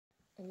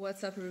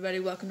What's up, everybody?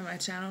 Welcome to my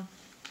channel.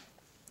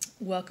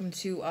 Welcome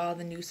to all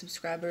the new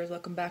subscribers.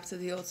 Welcome back to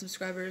the old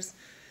subscribers.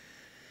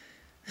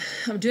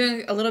 I'm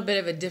doing a little bit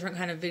of a different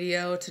kind of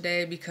video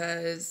today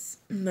because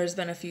there's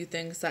been a few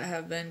things that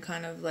have been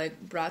kind of like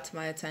brought to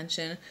my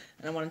attention,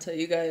 and I want to tell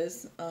you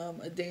guys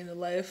a day in the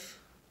life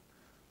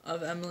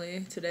of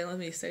Emily today. Let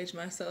me sage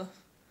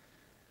myself.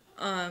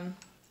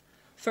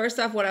 First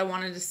off, what I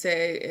wanted to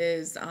say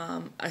is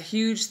a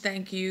huge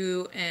thank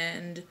you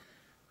and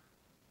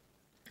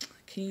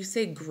can you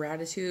say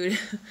gratitude?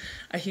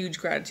 A huge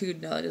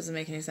gratitude? No, that doesn't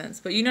make any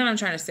sense. But you know what I'm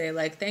trying to say.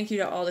 Like, thank you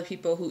to all the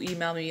people who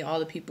email me, all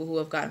the people who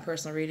have gotten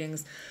personal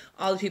readings,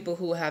 all the people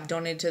who have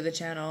donated to the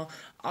channel,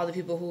 all the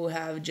people who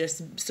have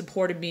just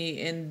supported me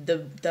in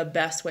the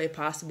best way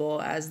possible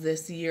as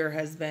this year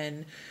has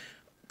been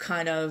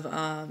kind of...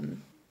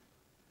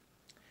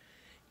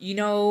 you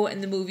know,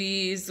 in the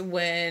movies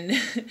when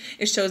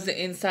it shows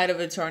the inside of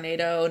a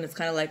tornado and it's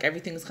kind of like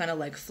everything's kind of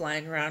like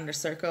flying around in a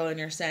circle and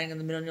you're standing in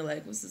the middle and you're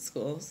like, this is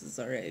cool, this is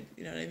all right.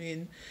 You know what I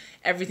mean?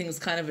 Everything's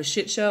kind of a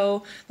shit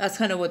show. That's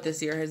kind of what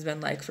this year has been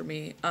like for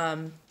me.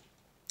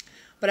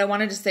 But I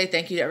wanted to say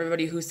thank you to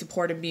everybody who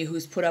supported me,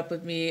 who's put up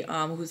with me,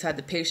 who's had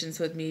the patience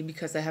with me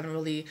because I haven't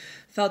really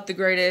felt the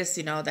greatest,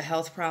 you know, the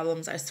health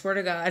problems. I swear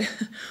to God,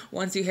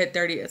 once you hit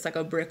 30, it's like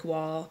a brick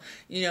wall.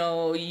 You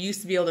know, you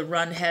used to be able to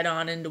run head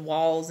on into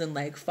walls and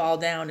like fall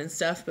down and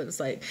stuff. But it's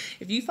like,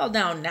 if you fall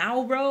down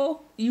now, bro,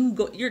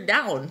 you're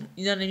down.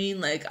 You know what I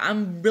mean? Like,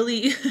 I'm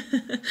really,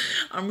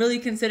 I'm really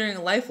considering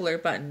a life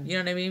alert button. You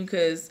know what I mean?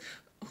 Because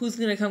who's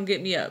gonna come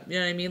get me up? You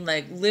know what I mean?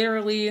 Like,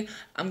 literally,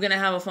 I'm gonna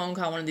have a phone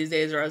call one of these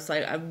days where I was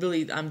like,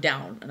 I'm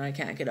down and I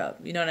can't get up.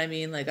 You know what I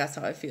mean? Like, that's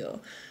how I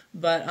feel.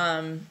 But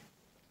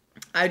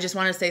I just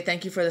want to say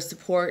thank you for the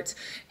support,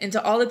 and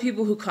to all the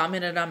people who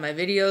commented on my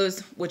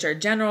videos, which are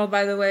general,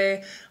 by the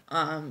way.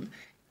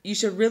 You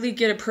should really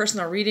get a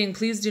personal reading.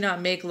 Please do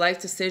not make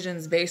life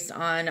decisions based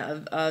on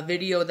a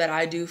video that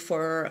I do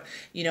for,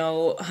 you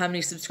know, how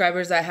many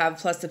subscribers I have,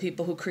 plus the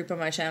people who creep on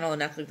my channel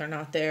and act like they're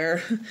not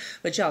there.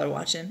 But y'all are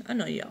watching. I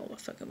know y'all will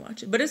fucking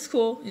watch it. But it's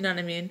cool. You know what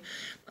I mean?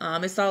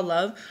 It's all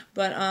love.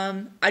 But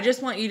I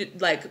just want you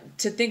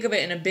to think of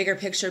it in a bigger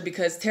picture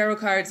because tarot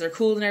cards are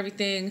cool and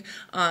everything.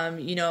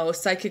 You know,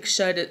 psychic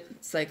shit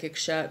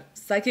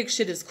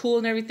is cool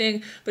and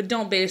everything, but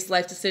don't base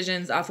life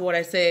decisions off of what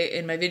I say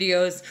in my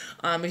videos.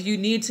 If you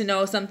need to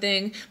know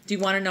something, if you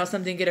want to know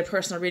something, get a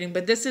personal reading.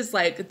 But this is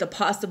like the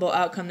possible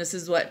outcome. This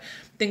is what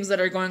things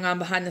that are going on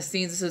behind the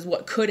scenes. This is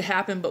what could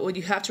happen. But what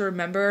you have to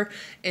remember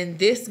in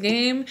this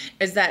game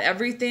is that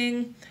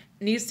everything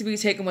needs to be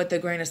taken with a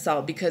grain of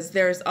salt because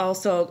there's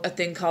also a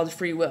thing called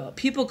free will.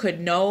 People could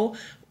know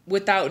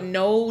without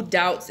no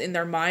doubts in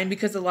their mind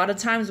because a lot of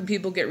times when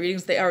people get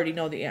readings, they already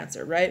know the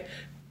answer, right?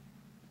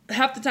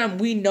 Half the time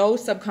we know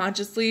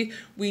subconsciously,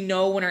 we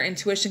know when our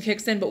intuition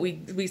kicks in, but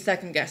we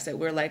second guess it.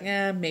 We're like,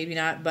 maybe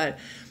not. But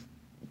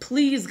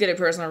please get a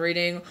personal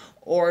reading,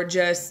 or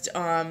just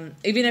even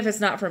if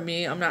it's not for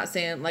me, I'm not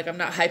saying, like, I'm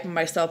not hyping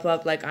myself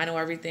up like I know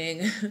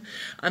everything.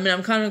 I mean,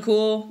 I'm kind of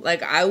cool.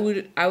 Like, I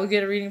would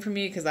get a reading for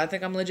me because I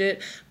think I'm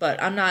legit,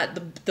 but I'm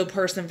not the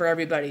person for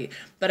everybody.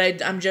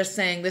 But I'm just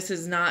saying this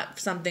is not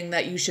something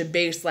that you should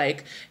base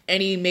like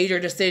any major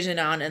decision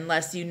on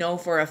unless you know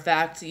for a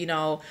fact, you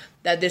know,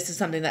 that this is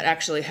something that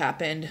actually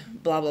happened,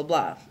 blah, blah,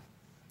 blah.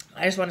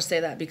 I just want to say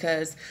that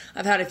because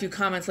I've had a few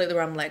comments lately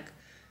where I'm like,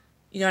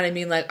 you know what I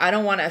mean? Like, I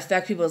don't want to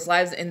affect people's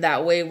lives in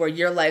that way where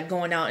you're like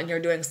going out and you're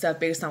doing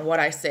stuff based on what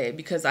I say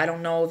because I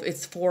don't know if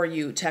it's for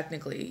you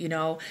technically, you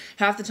know?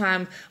 Half the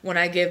time when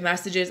I give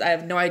messages, I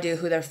have no idea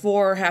who they're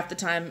for. Half the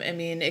time, I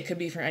mean, it could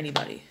be for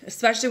anybody,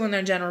 especially when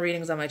they're general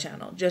readings on my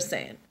channel. Just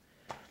saying.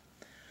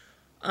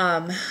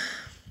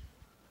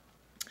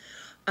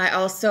 I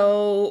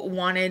also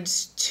wanted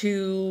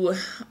to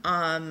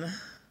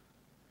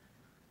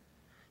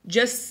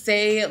just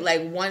say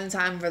like one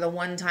time for the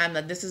one time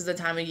that this is the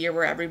time of year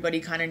where everybody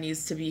kind of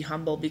needs to be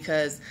humble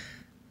because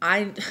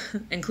I,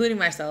 including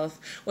myself,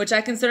 which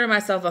I consider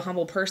myself a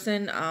humble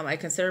person. I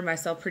consider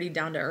myself pretty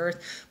down to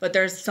earth, but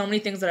there's so many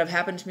things that have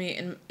happened to me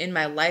in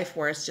my life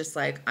where it's just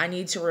like, I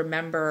need to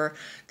remember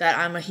that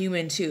I'm a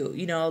human too.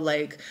 You know,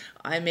 like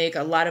I make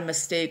a lot of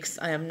mistakes.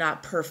 I am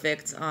not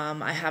perfect.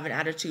 I have an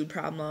attitude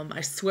problem. I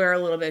swear a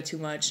little bit too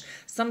much.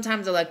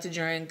 Sometimes I like to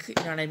drink,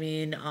 you know what I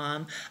mean?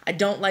 I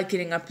don't like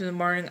getting up in the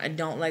morning. I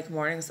don't like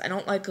mornings. I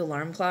don't like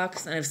alarm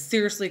clocks. And I've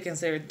seriously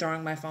considered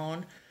throwing my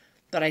phone.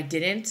 But I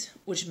didn't,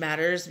 which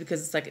matters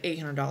because it's like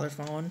 $800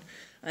 phone.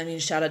 I mean,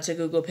 shout out to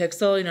Google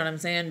Pixel, you know what I'm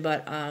saying?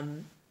 But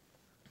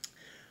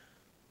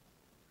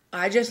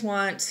I just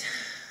want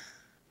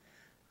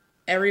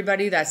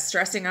everybody that's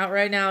stressing out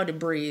right now to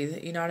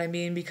breathe, you know what I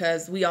mean?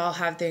 Because we all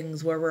have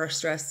things where we're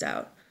stressed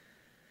out.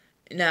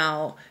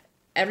 Now,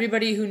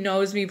 everybody who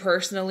knows me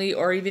personally,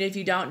 or even if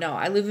you don't know,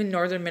 I live in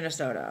northern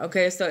Minnesota.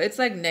 Okay, so it's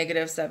like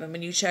 -7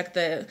 when you check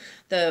the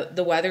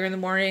weather in the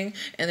morning,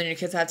 and then your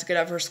kids have to get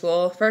up for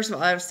school. First of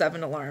all, I have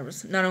 7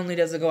 alarms. Not only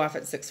does it go off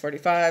at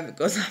 6:45, it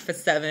goes off at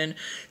 7,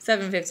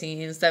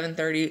 7:15,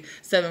 7:30,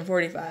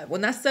 7:45.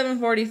 When that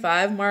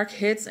 7:45 mark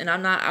hits and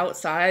I'm not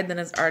outside, then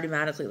it's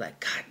automatically like,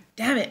 God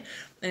damn it.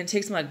 And it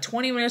takes me like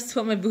 20 minutes to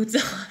put my boots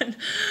on.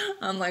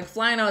 I'm like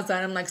flying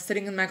outside. I'm like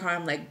sitting in my car.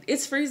 I'm like,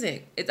 it's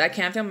freezing. I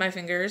can't feel my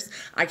fingers.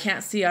 I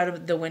can't see out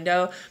of the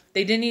window.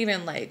 They didn't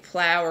even like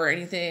plow or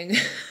anything.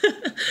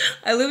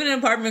 I live in an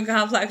apartment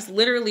complex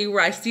literally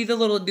where I see the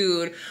little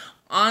dude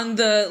on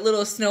the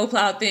little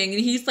snowplow thing,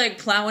 and he's like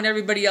plowing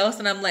everybody else.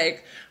 And I'm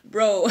like,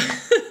 bro,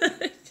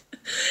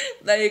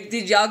 like,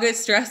 did y'all get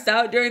stressed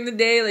out during the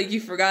day? Like, you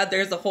forgot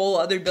there's a whole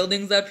other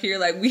buildings up here.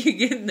 Like, we could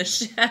get in the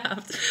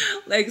shaft.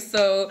 Like,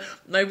 so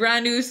my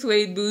brand new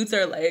suede boots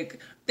are like,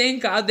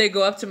 thank God they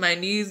go up to my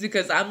knees,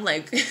 because I'm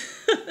like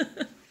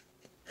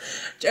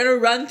trying to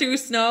run through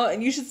snow.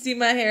 And you should see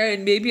my hair,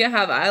 and maybe I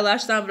have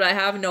eyelashes on, but I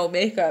have no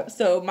makeup.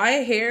 So my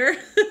hair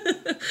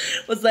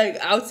was like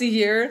out to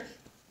here.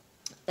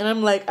 And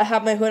I'm like, I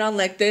have my hood on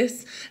like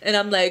this, and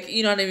I'm like,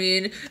 you know what I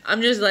mean?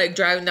 I'm just like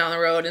driving down the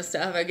road and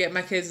stuff. I get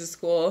my kids to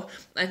school.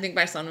 I think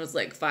my son was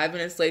like 5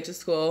 minutes late to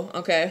school.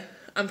 Okay.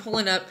 I'm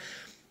pulling up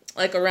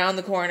like around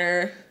the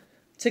corner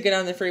to get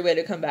on the freeway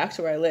to come back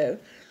to where I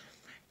live.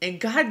 And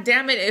God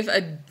damn it, if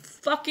a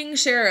fucking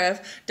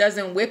sheriff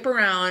doesn't whip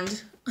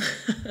around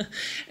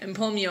and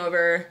pull me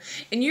over.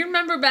 And you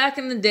remember back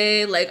in the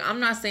day, like,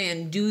 I'm not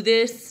saying do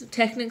this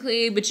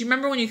technically, but you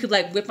remember when you could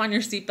like whip on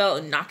your seatbelt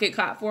and not get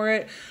caught for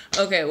it?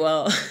 Okay,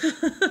 well,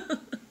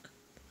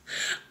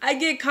 I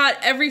get caught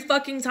every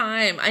fucking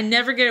time. I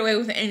never get away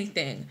with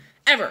anything.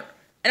 Ever.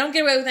 I don't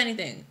get away with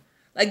anything.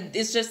 Like,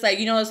 it's just like,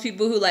 you know, those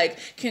people who like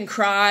can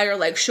cry or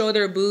like show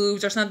their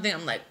boobs or something.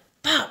 I'm like,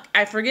 fuck,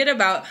 I forget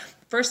about.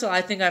 First of all,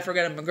 I think I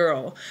forget I'm a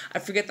girl. I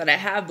forget that I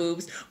have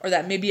boobs, or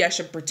that maybe I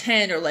should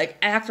pretend or like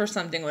act or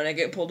something when I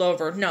get pulled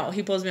over. No,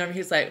 he pulls me over.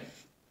 He's like,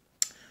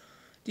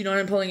 do you know what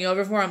I'm pulling you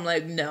over for? I'm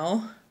like,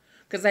 no.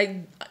 Because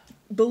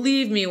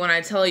believe me when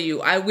I tell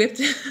you, I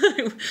whipped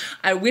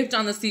I whipped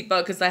on the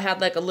seatbelt because I had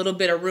like a little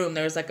bit of room.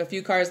 There was like a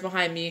few cars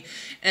behind me,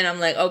 and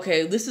I'm like,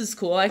 okay, this is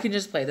cool. I can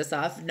just play this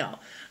off. No.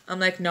 I'm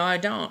like, no, I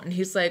don't. And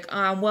he's like,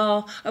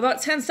 well, about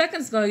 10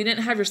 seconds ago, you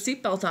didn't have your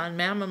seatbelt on,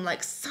 ma'am. I'm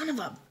like, son of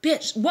a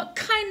bitch. What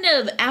kind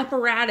of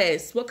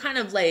apparatus, what kind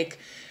of like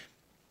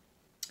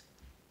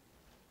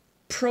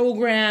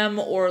program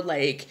or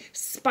like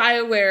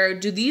spyware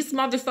do these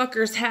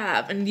motherfuckers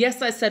have? And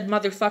yes, I said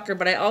motherfucker,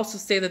 but I also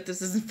say that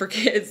this isn't for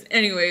kids.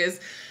 Anyways,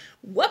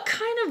 what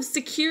kind of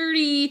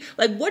security,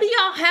 like, what do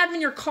y'all have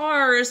in your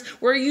cars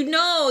where you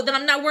know that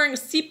I'm not wearing a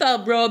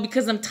seatbelt, bro,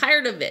 because I'm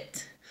tired of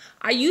it?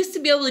 I used to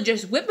be able to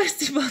just whip my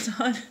seatbelt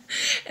on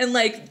and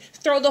like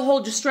throw the whole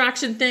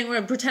distraction thing where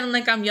I'm pretending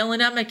like I'm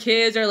yelling at my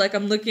kids or like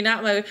I'm looking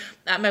at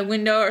my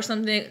window or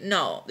something.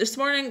 No, this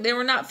morning they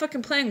were not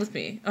fucking playing with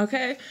me,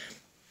 okay?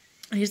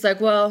 He's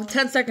like, well,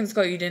 10 seconds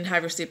ago you didn't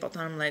have your seatbelt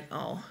on. I'm like,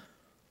 oh.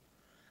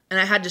 And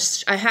I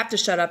have to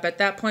shut up at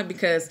that point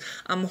because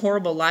I'm a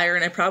horrible liar,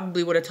 and I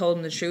probably would have told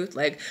him the truth.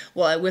 Like,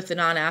 well, I whipped it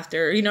on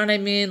after, you know what I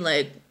mean?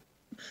 Like,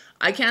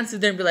 I can't sit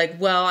there and be like,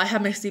 well, I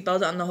had my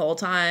seatbelt on the whole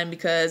time,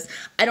 because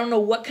I don't know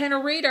what kind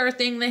of radar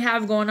thing they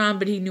have going on,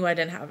 but he knew I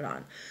didn't have it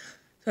on.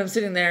 So I'm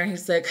sitting there, and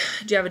he's like,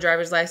 do you have a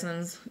driver's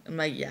license? I'm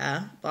like,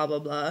 yeah, blah, blah,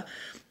 blah.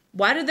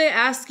 Why did they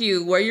ask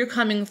you where you're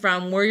coming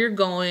from, where you're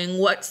going,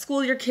 what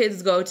school your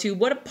kids go to,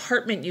 what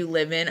apartment you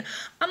live in?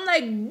 I'm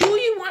like, do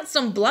you want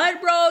some blood,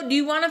 bro? Do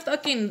you want a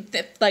fucking,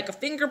 like, a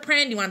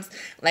fingerprint? Do you want,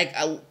 like,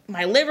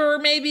 my liver,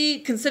 maybe?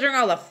 Considering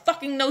all the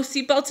fucking no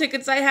seatbelt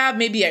tickets I have,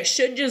 maybe I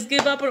should just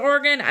give up an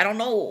organ? I don't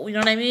know, you know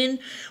what I mean?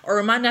 Or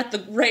am I not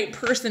the right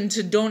person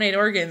to donate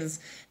organs?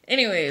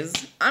 Anyways,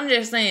 I'm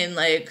just saying,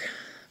 like,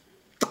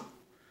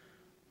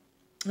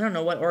 I don't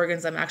know what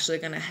organs I'm actually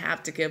going to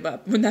have to give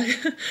up when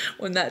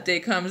that day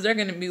comes. They're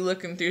going to be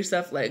looking through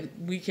stuff like,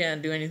 we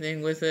can't do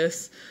anything with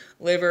this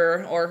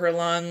liver or her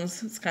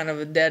lungs. It's kind of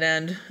a dead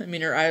end. I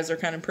mean, her eyes are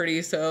kind of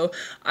pretty, so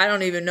I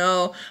don't even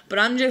know. But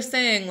I'm just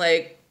saying,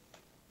 like,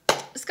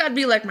 it's got to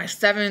be like my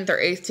 7th or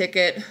 8th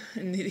ticket.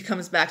 And he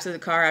comes back to the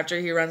car after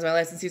he runs my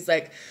license. He's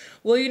like,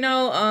 well, you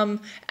know,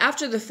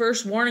 after the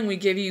first warning we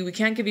give you, we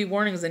can't give you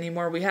warnings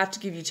anymore. We have to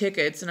give you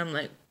tickets. And I'm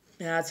like,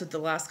 yeah, that's what the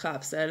last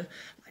cop said.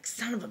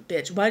 Son of a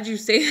bitch, why did you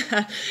say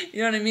that?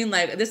 You know what I mean?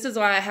 Like, this is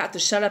why I have to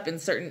shut up in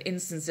certain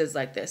instances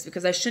like this,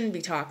 because I shouldn't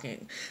be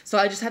talking. So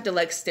I just have to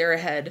like stare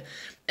ahead.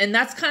 And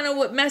that's kind of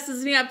what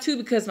messes me up too,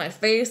 because my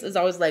face is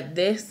always like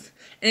this.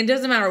 And it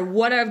doesn't matter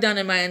what I've done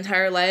in my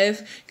entire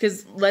life,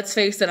 because let's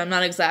face it, I'm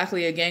not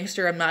exactly a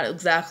gangster. I'm not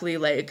exactly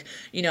like,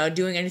 you know,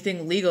 doing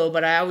anything legal,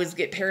 but I always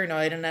get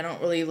paranoid and I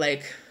don't really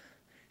like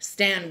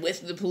stand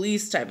with the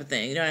police type of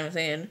thing. You know what I'm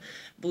saying?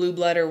 Blue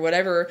blood or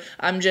whatever.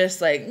 I'm just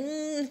like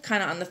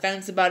kind of on the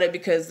fence about it,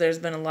 because there's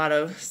been a lot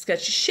of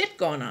sketchy shit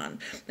going on.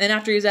 And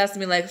after he's asking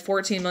me like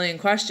 14 million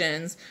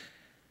questions,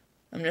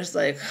 I'm just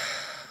like,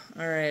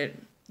 all right,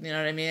 you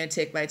know what I mean? I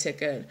take my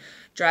ticket.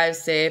 Drive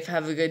safe.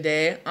 Have a good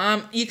day.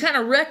 You kind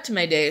of wrecked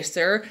my day,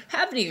 sir.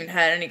 Haven't even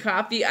had any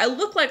coffee. I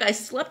look like I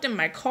slept in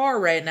my car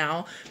right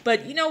now.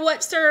 But you know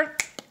what, sir?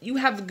 You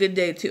have a good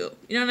day too.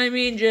 You know what I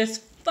mean?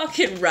 Just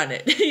fucking run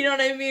it. You know what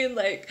I mean?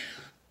 Like,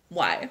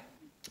 why?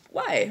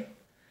 Why?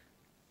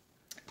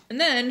 And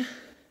then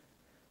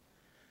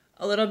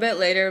a little bit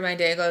later, my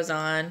day goes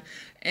on,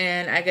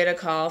 and I get a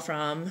call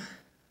from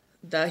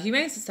the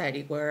Humane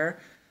Society where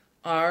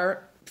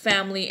our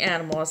family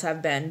animals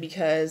have been,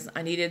 because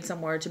I needed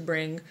somewhere to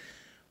bring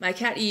my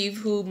cat Eve,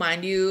 who,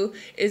 mind you,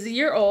 is a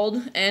year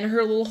old, and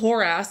her little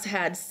whore ass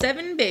had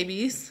 7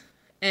 babies.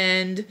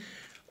 And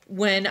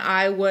when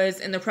I was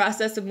in the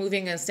process of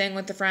moving and staying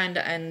with a friend,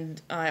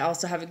 and I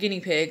also have a guinea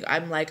pig, I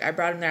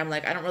brought him there. I'm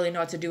like, I don't really know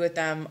what to do with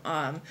them.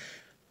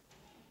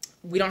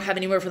 We don't have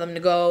anywhere for them to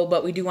go,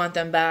 but we do want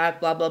them back,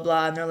 blah, blah,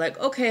 blah. And they're like,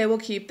 okay, we'll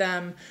keep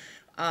them.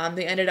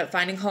 They ended up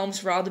finding homes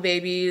for all the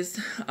babies,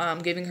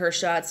 giving her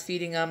shots,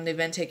 feeding them. They've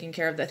been taking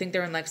care of them. I think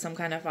they're in like some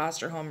kind of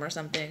foster home or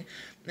something.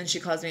 And she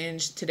calls me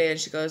today and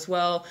she goes,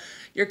 well,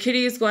 your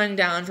kitty is going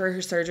down for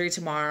her surgery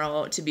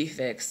tomorrow to be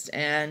fixed.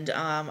 And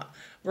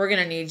we're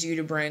going to need you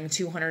to bring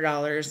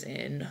 $200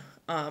 in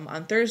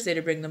on Thursday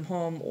to bring them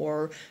home.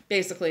 Or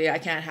basically, I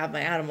can't have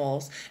my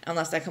animals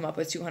unless I come up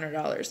with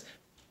 $200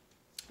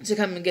 to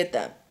come and get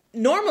them.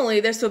 Normally,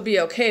 this would be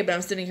okay, but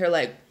I'm sitting here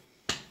like,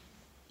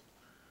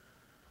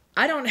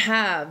 I don't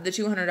have the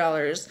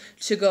 $200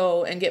 to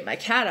go and get my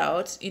cat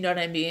out, you know what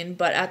I mean?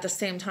 But at the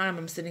same time,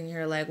 I'm sitting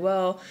here like,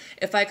 well,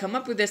 if I come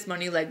up with this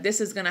money, like, this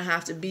is going to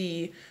have to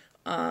be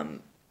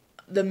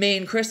the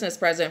main Christmas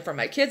present for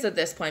my kids at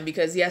this point,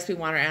 because yes, we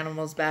want our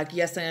animals back.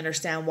 Yes, I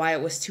understand why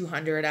it was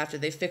 $200 after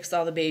they fixed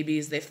all the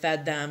babies, they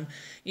fed them.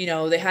 You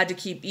know, they had to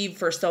keep Eve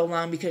for so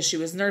long because she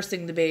was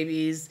nursing the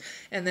babies,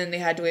 and then they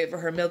had to wait for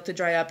her milk to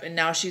dry up, and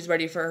now she's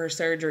ready for her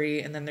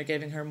surgery, and then they're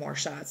giving her more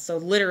shots. So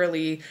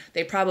literally,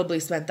 they probably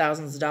spent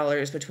thousands of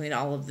dollars between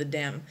all of the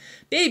damn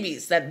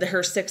babies that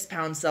her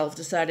 6-pound self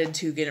decided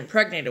to get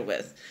impregnated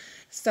with.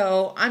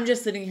 So I'm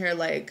just sitting here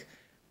like,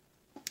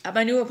 at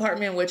my new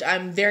apartment, which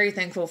I'm very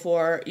thankful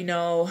for, you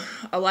know,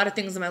 a lot of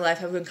things in my life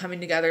have been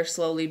coming together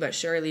slowly but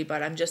surely,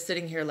 but I'm just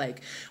sitting here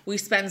like, we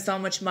spend so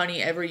much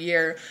money every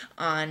year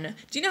on,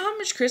 do you know how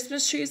much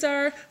Christmas trees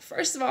are?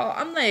 First of all,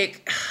 I'm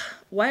like,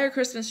 why are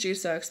Christmas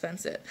trees so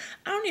expensive?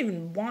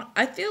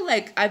 I feel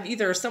like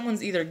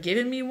someone's either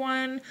given me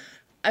one.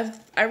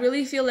 I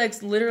really feel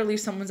like literally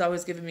someone's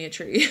always given me a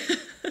tree.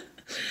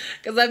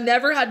 Because I've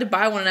never had to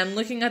buy one, and I'm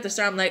looking at the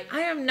store, I'm like, I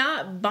am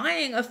not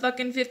buying a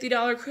fucking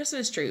 $50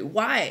 Christmas tree.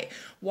 Why?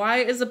 Why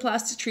is a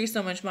plastic tree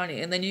so much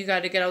money? And then you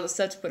got to get all the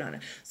stuff to put on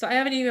it. So I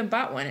haven't even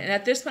bought one. And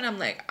at this point, I'm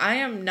like, I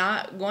am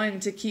not going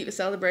to keep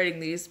celebrating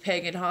these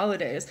pagan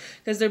holidays,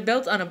 because they're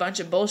built on a bunch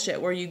of bullshit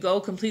where you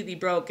go completely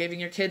broke giving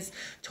your kids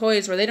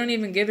toys where they don't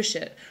even give a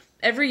shit.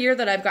 Every year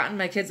that I've gotten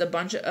my kids a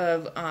bunch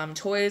of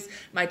toys,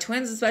 my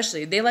twins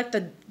especially, they like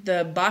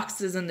the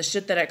boxes and the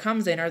shit that it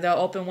comes in, or they'll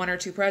open 1 or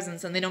 2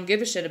 presents and they don't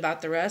give a shit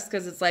about the rest,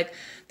 because it's like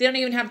they don't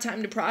even have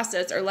time to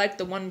process or like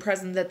the one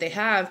present that they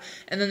have,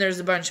 and then there's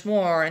a bunch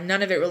more, and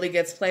none of it really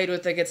gets played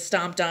with. It gets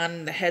stomped on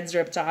and the head's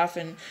ripped off,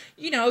 and,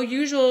 you know,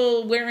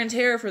 usual wear and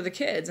tear for the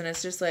kids. And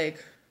it's just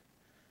like,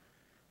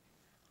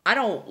 I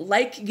don't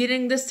like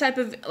getting this type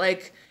of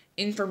like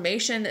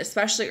information,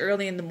 especially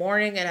early in the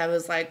morning. And I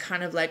was like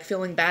kind of like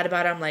feeling bad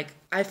about it. I'm like,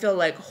 I feel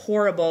like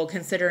horrible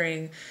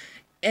considering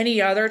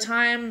any other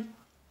time.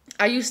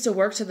 I used to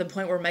work to the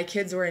point where my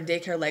kids were in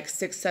daycare like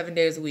 6-7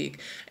 days a week,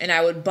 and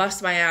I would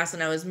bust my ass,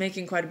 and I was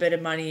making quite a bit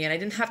of money, and I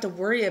didn't have to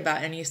worry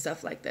about any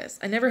stuff like this.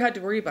 I never had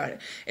to worry about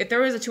it. If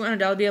there was a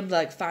 $200 bill, I'd be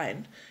like,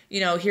 fine, you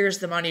know, here's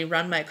the money,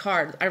 run my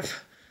card.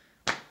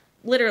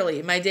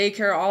 Literally, my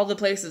daycare, all the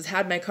places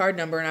had my card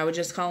number, and I would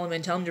just call them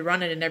and tell them to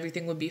run it, and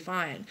everything would be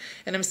fine.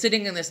 And I'm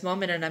sitting in this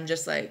moment, and I'm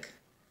just like,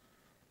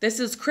 this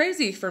is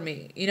crazy for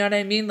me. You know what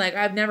I mean? Like,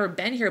 I've never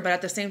been here, but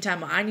at the same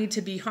time, I need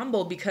to be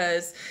humble,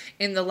 because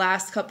in the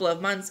last couple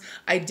of months,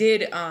 I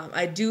do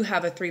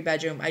have a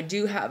 3-bedroom. I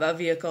do have a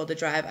vehicle to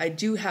drive. I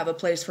do have a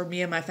place for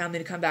me and my family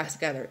to come back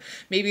together.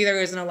 Maybe there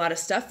isn't a lot of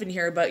stuff in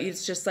here, but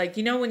it's just like,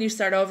 you know, when you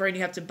start over and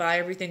you have to buy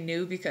everything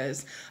new,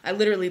 because I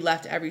literally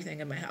left everything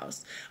in my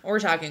house. We're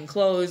talking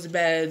clothes,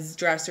 beds,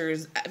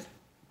 dressers.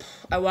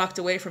 I walked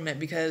away from it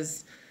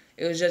because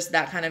it was just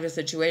that kind of a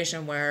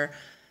situation where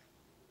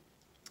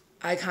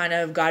I kind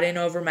of got in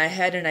over my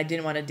head and I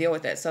didn't want to deal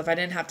with it. So if I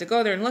didn't have to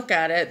go there and look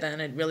at it, then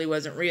it really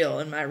wasn't real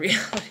in my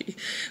reality,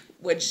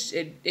 which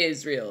it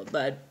is real,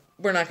 but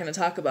we're not going to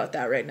talk about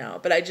that right now.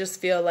 But I just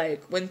feel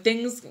like when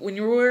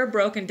we're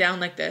broken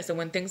down like this, and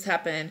when things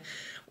happen,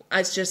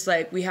 it's just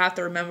like, we have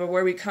to remember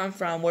where we come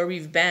from, where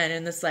we've been.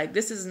 And it's like,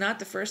 this is not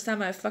the first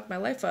time I fucked my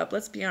life up.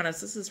 Let's be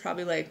honest. This is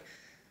probably like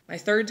my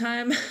 3rd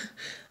time.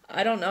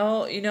 I don't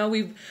know, you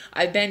know,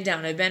 I've been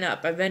down, I've been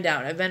up, I've been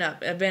down, I've been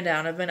up, I've been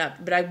down, I've been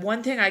up. But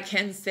one thing I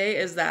can say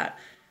is that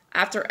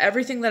after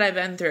everything that I've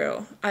been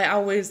through, I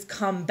always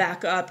come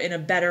back up in a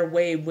better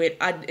way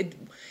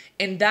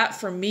and that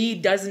for me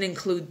doesn't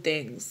include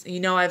things.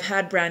 You know, I've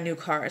had brand new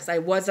cars. I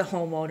was a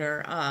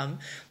homeowner.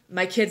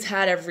 my kids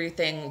had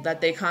everything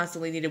that they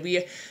constantly needed.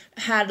 We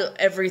had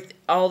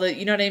all the,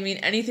 you know what I mean?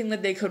 Anything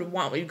that they could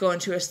want, we'd go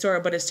into a store,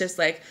 but it's just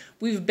like,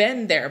 we've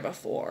been there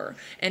before.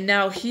 And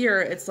now here,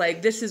 it's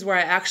like, this is where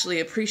I actually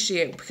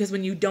appreciate, because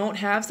when you don't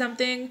have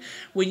something,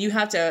 when you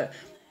have to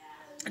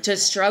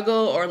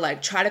struggle or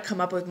like try to come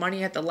up with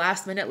money at the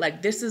last minute,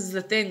 like this is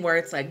the thing where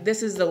it's like,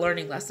 this is the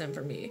learning lesson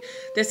for me.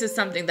 This is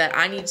something that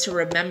I need to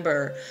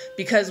remember,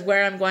 because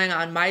where I'm going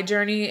on my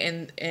journey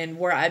and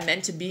where I'm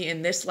meant to be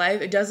in this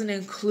life, it doesn't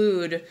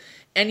include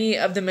any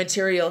of the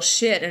material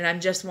shit. And I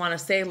just want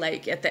to say,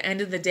 like, at the end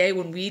of the day,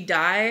 when we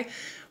die,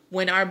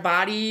 when our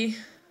body,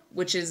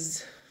 which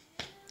is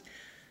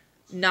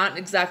not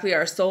exactly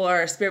our soul or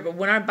our spirit, but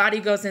when our body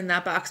goes in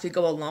that box, we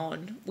go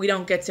alone. We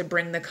don't get to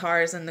bring the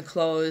cars and the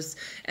clothes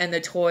and the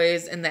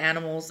toys and the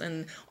animals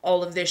and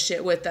all of this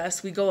shit with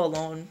us. We go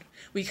alone.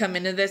 We come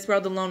into this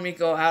world alone, we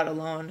go out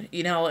alone,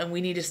 you know, and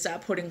we need to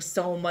stop putting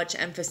so much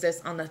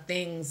emphasis on the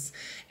things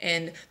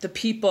and the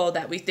people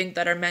that we think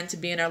that are meant to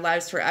be in our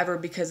lives forever,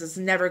 because it's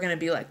never going to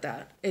be like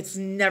that. It's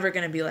never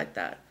going to be like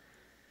that.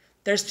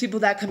 There's people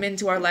that come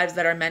into our lives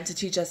that are meant to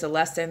teach us a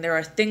lesson. There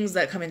are things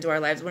that come into our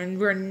lives when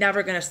we're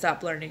never going to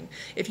stop learning.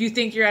 If you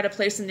think you're at a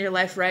place in your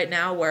life right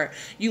now where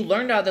you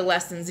learned all the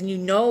lessons and you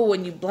know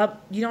when you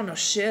don't know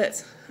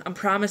shit, I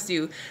promise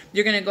you,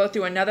 you're going to go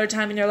through another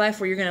time in your life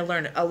where you're going to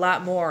learn a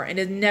lot more, and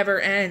it never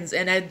ends.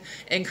 And I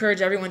encourage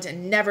everyone to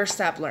never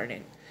stop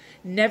learning.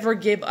 Never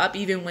give up,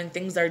 even when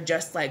things are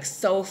just like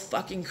so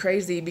fucking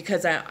crazy,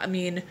 because I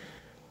mean,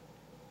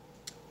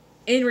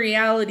 in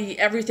reality,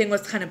 everything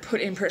was kind of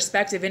put in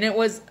perspective, and it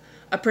was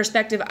a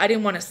perspective I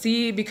didn't want to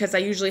see, because I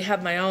usually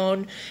have my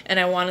own, and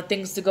I wanted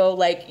things to go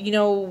like, you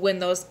know, when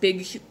those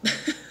big,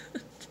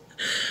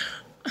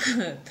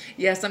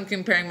 yes, I'm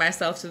comparing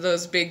myself to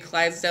those big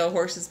Clydesdale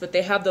horses, but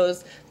they have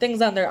those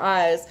things on their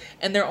eyes,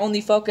 and they're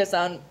only focused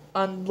on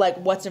like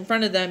what's in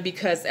front of them,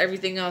 because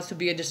everything else would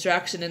be a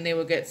distraction and they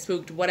would get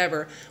spooked,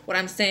 whatever. What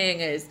I'm saying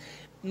is,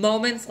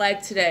 moments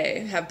like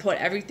today have put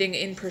everything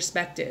in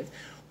perspective.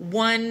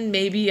 One,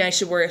 maybe I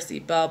should wear a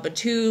seatbelt, but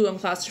two, I'm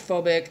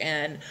claustrophobic,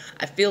 and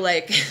I feel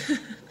like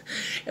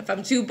if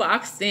I'm too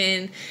boxed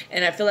in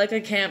and I feel like I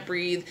can't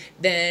breathe,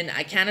 then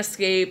I can't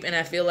escape, and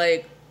I feel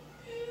like,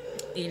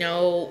 you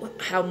know,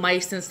 how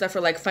mice and stuff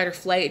are like fight or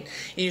flight,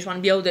 and you just want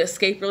to be able to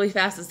escape really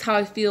fast. That's how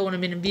I feel when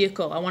I'm in a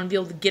vehicle. I want to be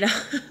able to get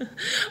out.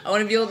 I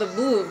want to be able to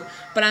move,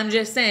 but I'm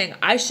just saying,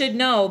 I should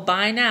know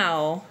by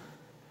now,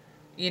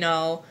 you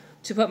know,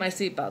 to put my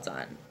seatbelt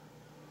on,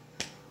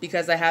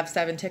 because I have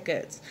 7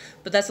 tickets.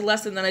 But that's a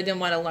lesson that I didn't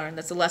want to learn.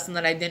 That's a lesson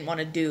that I didn't want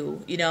to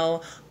do. You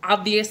know,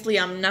 obviously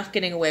I'm not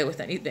getting away with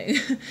anything.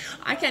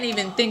 I can't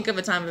even think of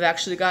a time I've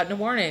actually gotten a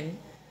warning.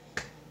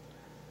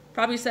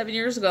 Probably 7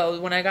 years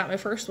ago when I got my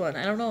first one.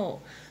 I don't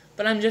know.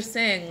 But I'm just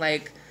saying,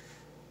 like,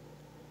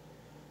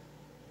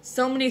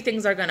 so many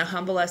things are going to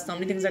humble us. So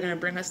many things are going to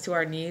bring us to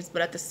our knees.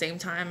 But at the same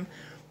time,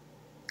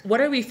 what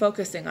are we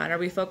focusing on? Are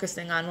we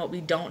focusing on what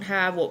we don't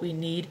have, what we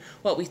need,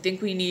 what we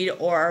think we need,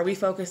 or are we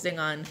focusing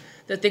on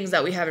the things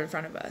that we have in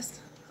front of us?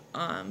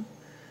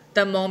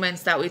 The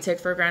moments that we take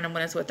for granted,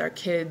 when it's with our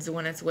kids,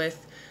 when it's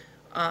with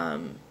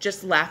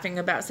just laughing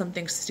about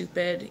something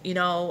stupid, you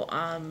know,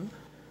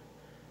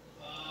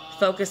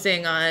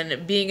 focusing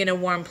on being in a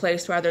warm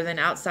place rather than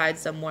outside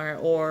somewhere,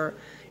 or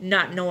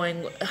not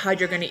knowing how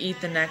you're going to eat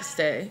the next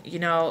day. You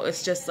know,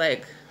 it's just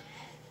like,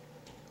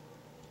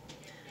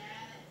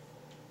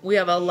 we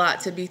have a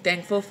lot to be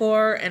thankful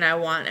for, and I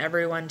want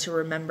everyone to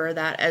remember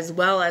that, as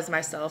well as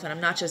myself. And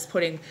I'm not just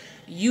putting,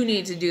 you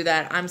need to do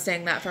that. I'm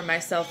saying that for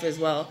myself as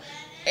well.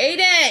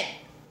 Aiden!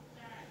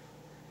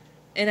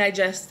 And I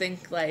just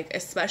think, like,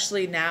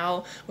 especially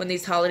now when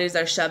these holidays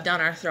are shoved down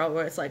our throat,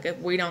 where it's like, if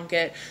we don't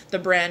get the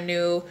brand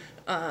new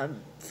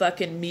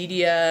fucking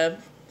media,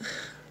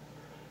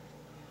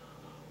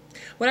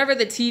 whatever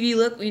the TV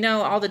look, you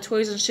know, all the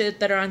toys and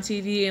shit that are on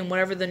TV, and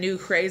whatever the new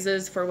craze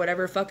is for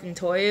whatever fucking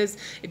toy is,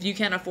 if you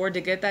can't afford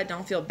to get that,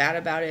 don't feel bad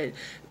about it.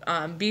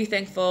 Be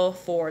thankful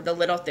for the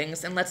little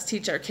things, and let's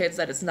teach our kids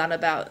that it's not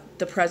about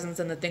the presents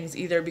and the things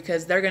either,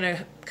 because they're going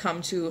to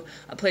come to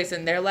a place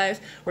in their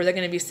life where they're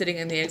going to be sitting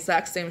in the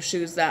exact same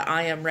shoes that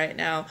I am right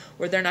now,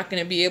 where they're not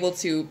going to be able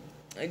to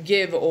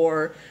give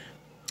or,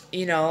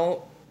 you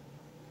know,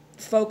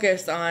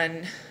 focus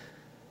on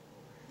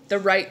the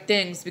right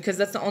things, because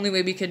that's the only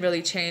way we can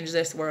really change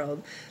this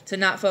world, to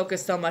not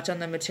focus so much on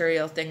the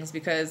material things,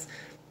 because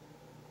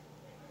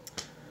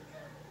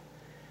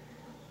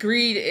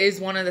greed is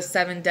one of the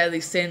 7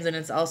 deadly sins, and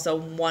it's also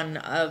one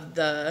of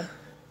the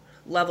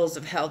levels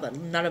of hell that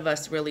none of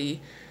us really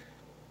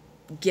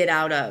get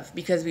out of,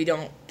 because we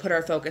don't put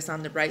our focus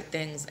on the right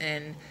things.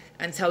 And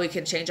until we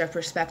can change our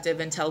perspective,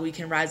 until we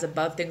can rise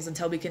above things,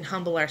 until we can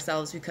humble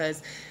ourselves,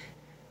 because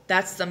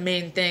that's the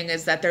main thing,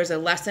 is that there's a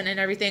lesson in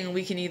everything, and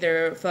we can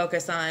either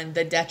focus on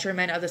the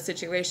detriment of the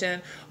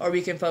situation, or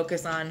we can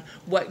focus on,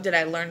 what did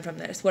I learn from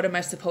this? What am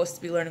I supposed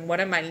to be learning? What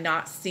am I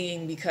not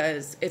seeing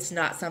because it's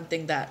not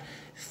something that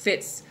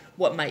fits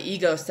what my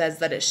ego says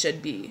that it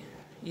should be,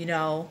 you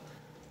know?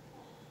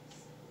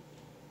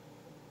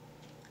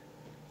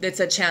 it's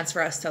a chance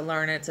for us to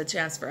learn. It's a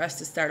chance for us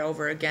to start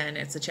over again.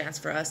 It's a chance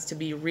for us to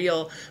be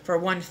real for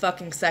one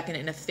fucking second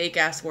in a fake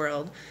ass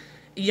world.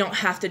 You don't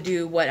have to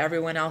do what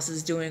everyone else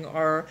is doing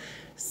or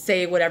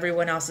say what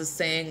everyone else is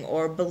saying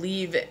or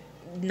believe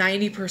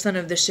 90%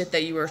 of the shit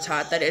that you were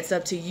taught. That it's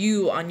up to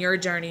you on your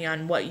journey,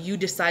 on what you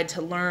decide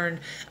to learn,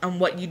 on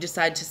what you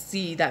decide to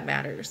see that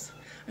matters.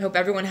 I hope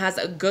everyone has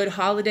a good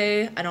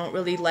holiday. I don't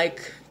really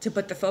like to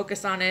put the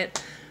focus on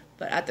it,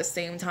 but at the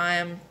same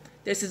time,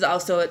 this is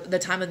also the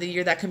time of the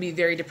year that can be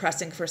very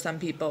depressing for some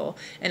people.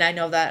 And I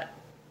know that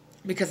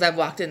because I've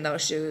walked in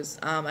those shoes.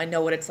 I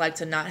know what it's like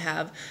to not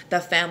have the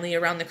family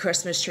around the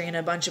Christmas tree and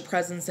a bunch of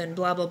presents and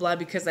blah, blah, blah,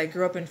 because I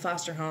grew up in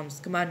foster homes.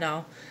 Come on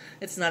now.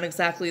 It's not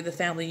exactly the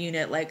family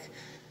unit. Like,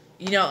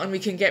 you know, and we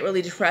can get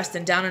really depressed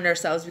and down on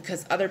ourselves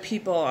because other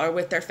people are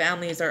with their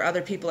families or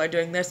other people are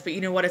doing this. But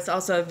you know what? It's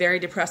also a very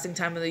depressing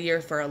time of the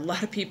year for a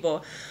lot of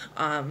people.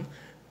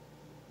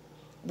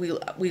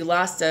 We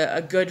lost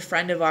a good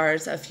friend of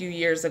ours a few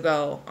years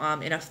ago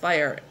in a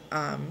fire.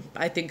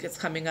 I think it's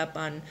coming up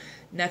on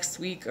next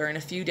week or in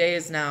a few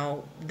days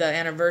now, the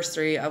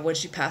anniversary of when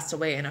she passed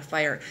away in a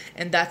fire.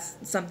 And that's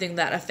something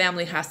that a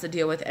family has to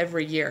deal with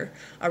every year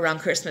around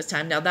Christmas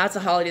time. Now that's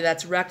a holiday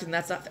that's wrecked, and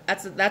that's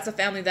a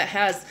family that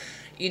has,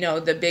 you know,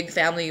 the big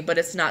family, but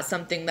it's not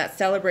something that's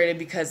celebrated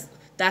because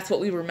that's what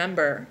we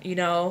remember. You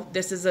know,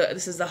 this is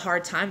a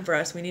hard time for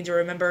us. We need to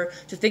remember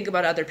to think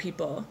about other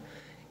people.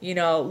 You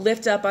know,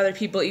 lift up other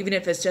people, even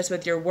if it's just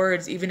with your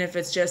words, even if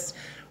it's just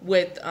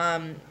with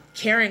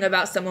caring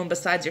about someone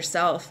besides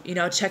yourself, you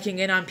know, checking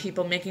in on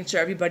people, making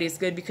sure everybody's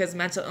good, because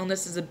mental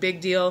illness is a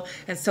big deal,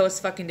 and so is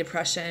fucking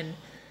depression.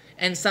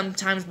 And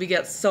sometimes we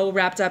get so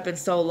wrapped up and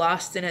so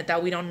lost in it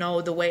that we don't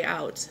know the way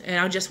out. And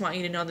I just want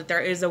you to know that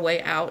there is a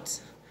way out.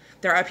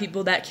 There are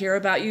people that care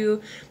about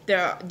you.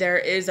 There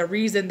is a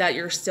reason that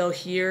you're still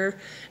here.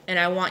 And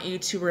I want you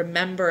to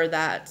remember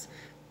that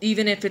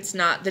even if it's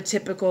not the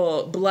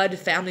typical blood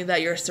family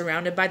that you're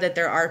surrounded by, that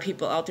there are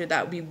people out there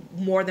that would be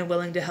more than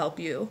willing to help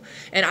you.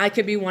 And I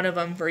could be one of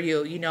them for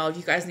you. You know, if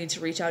you guys need to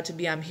reach out to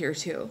me, I'm here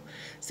too.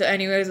 So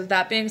anyways, with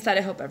that being said,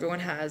 I hope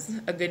everyone has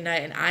a good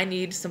night, and I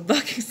need some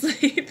fucking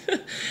sleep.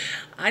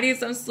 I need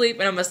some sleep,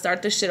 and I'm going to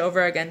start this shit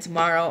over again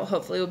tomorrow.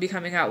 Hopefully we'll be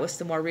coming out with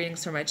some more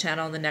readings for my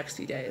channel in the next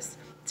few days.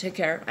 Take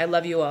care. I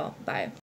love you all. Bye.